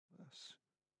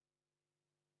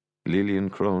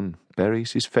Lilienkrone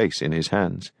buries his face in his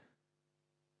hands.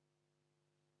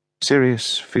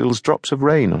 Sirius feels drops of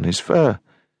rain on his fur.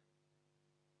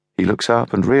 He looks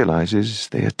up and realizes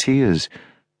they are tears.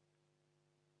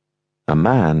 A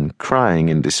man crying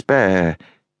in despair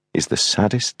is the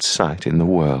saddest sight in the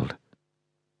world.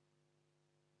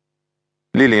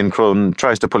 Lilienkrone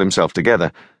tries to pull himself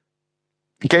together.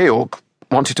 "Georg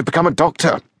wanted to become a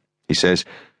doctor," he says,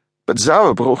 "but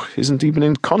Sauerbruch isn't even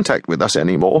in contact with us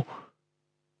anymore."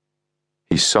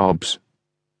 He sobs.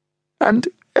 "And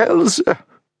Else,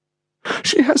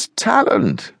 she has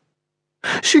talent.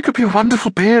 She could be a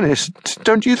wonderful pianist,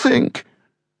 don't you think?"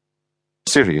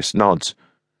 Sirius nods.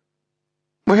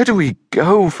 "Where do we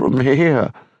go from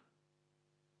here?"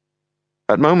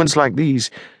 At moments like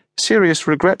these, Sirius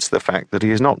regrets the fact that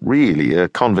he is not really a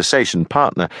conversation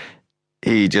partner.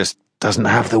 He just doesn't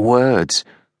have the words.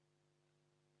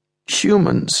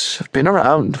 "Humans have been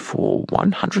around for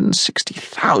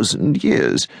 160,000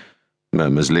 years,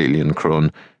 murmurs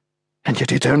Lilienkrone, "and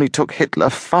yet it only took Hitler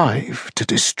 5 to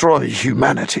destroy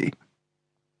humanity."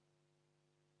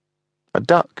 A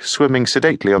duck swimming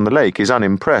sedately on the lake is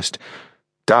unimpressed.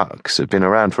 Ducks have been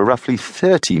around for roughly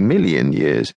 30 million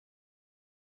years.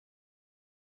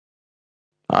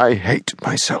 "I hate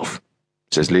myself,"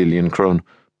 says Lilienkrone.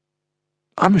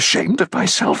 "I'm ashamed of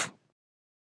myself."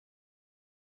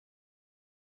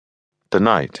 The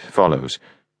night follows.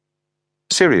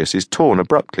 Sirius is torn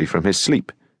abruptly from his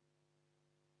sleep.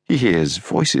 He hears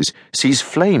voices, sees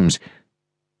flames.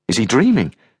 Is he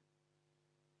dreaming?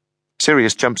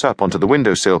 Sirius jumps up onto the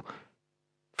windowsill.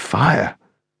 Fire!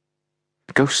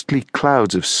 Ghostly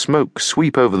clouds of smoke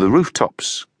sweep over the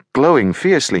rooftops, glowing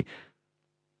fiercely.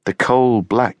 The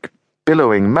coal-black,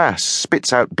 billowing mass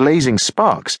spits out blazing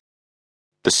sparks.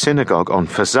 The synagogue on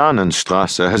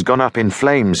Fasanenstrasse has gone up in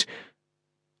flames.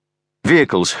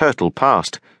 Vehicles hurtle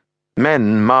past.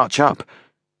 Men march up.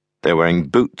 They're wearing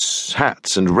boots,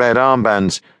 hats, and red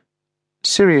armbands.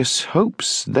 Sirius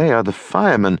hopes they are the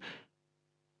firemen,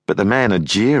 but the men are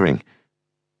jeering.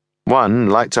 One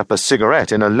lights up a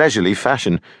cigarette in a leisurely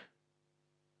fashion.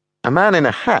 A man in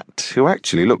a hat, who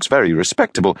actually looks very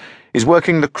respectable, is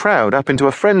working the crowd up into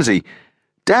a frenzy.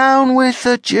 "Down with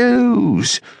the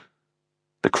Jews!"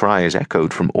 The cry is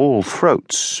echoed from all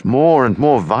throats, more and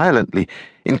more violently,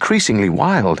 increasingly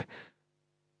wild.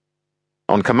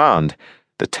 On command,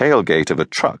 the tailgate of a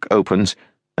truck opens,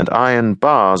 and iron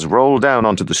bars roll down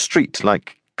onto the street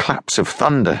like claps of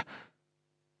thunder.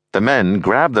 The men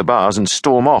grab the bars and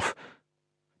storm off.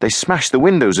 They smash the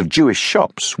windows of Jewish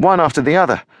shops, one after the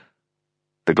other.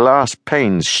 The glass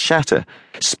panes shatter,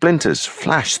 splinters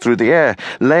flash through the air,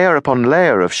 layer upon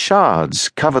layer of shards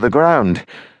cover the ground.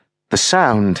 The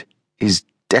sound is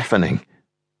deafening.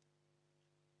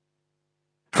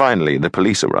 Finally, the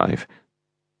police arrive,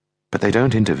 but they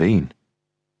don't intervene.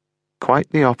 Quite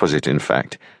the opposite, in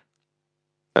fact.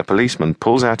 A policeman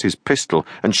pulls out his pistol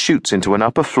and shoots into an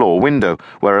upper floor window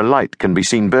where a light can be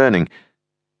seen burning.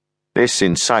 This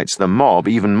incites the mob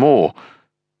even more.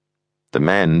 The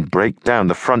men break down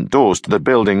the front doors to the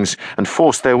buildings and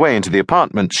force their way into the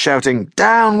apartments, shouting,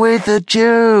 "Down with the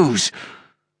Jews!"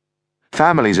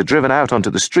 Families are driven out onto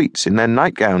the streets in their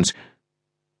nightgowns.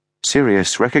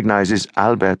 Sirius recognizes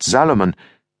Albert Salomon.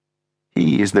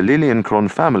 He is the Lilienkrone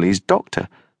family's doctor.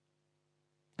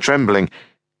 Trembling,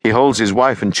 he holds his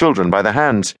wife and children by the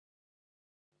hands.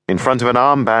 In front of an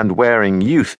armband-wearing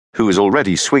youth who is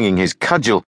already swinging his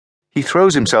cudgel, he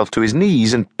throws himself to his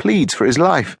knees and pleads for his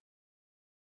life.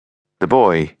 The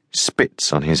boy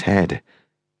spits on his head.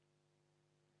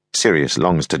 Sirius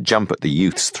longs to jump at the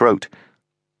youth's throat.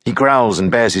 He growls and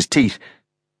bares his teeth.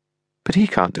 But he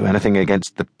can't do anything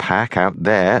against the pack out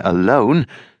there alone.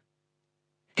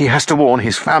 He has to warn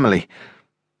his family.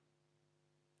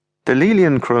 The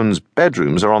Lilienkrone's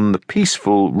bedrooms are on the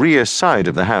peaceful rear side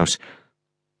of the house.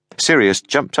 Sirius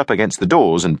jumps up against the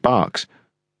doors and barks.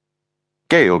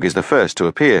 Georg is the first to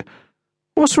appear.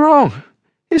 "What's wrong?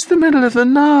 It's the middle of the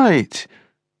night."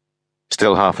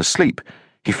 Still half asleep,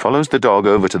 he follows the dog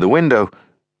over to the window.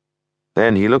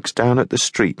 Then he looks down at the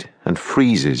street and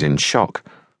freezes in shock.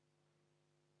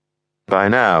 By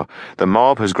now, the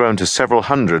mob has grown to several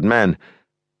hundred men.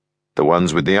 The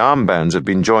ones with the armbands have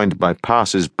been joined by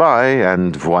passers-by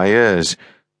and voyeurs.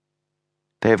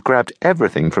 They have grabbed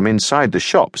everything from inside the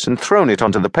shops and thrown it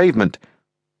onto the pavement.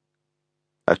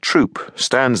 A troop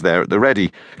stands there at the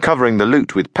ready, covering the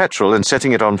loot with petrol and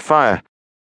setting it on fire.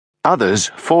 Others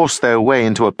force their way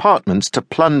into apartments to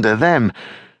plunder them.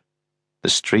 The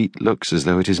street looks as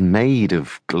though it is made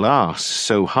of glass,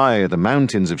 so high are the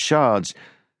mountains of shards.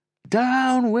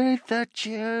 "Down with the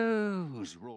Jews!"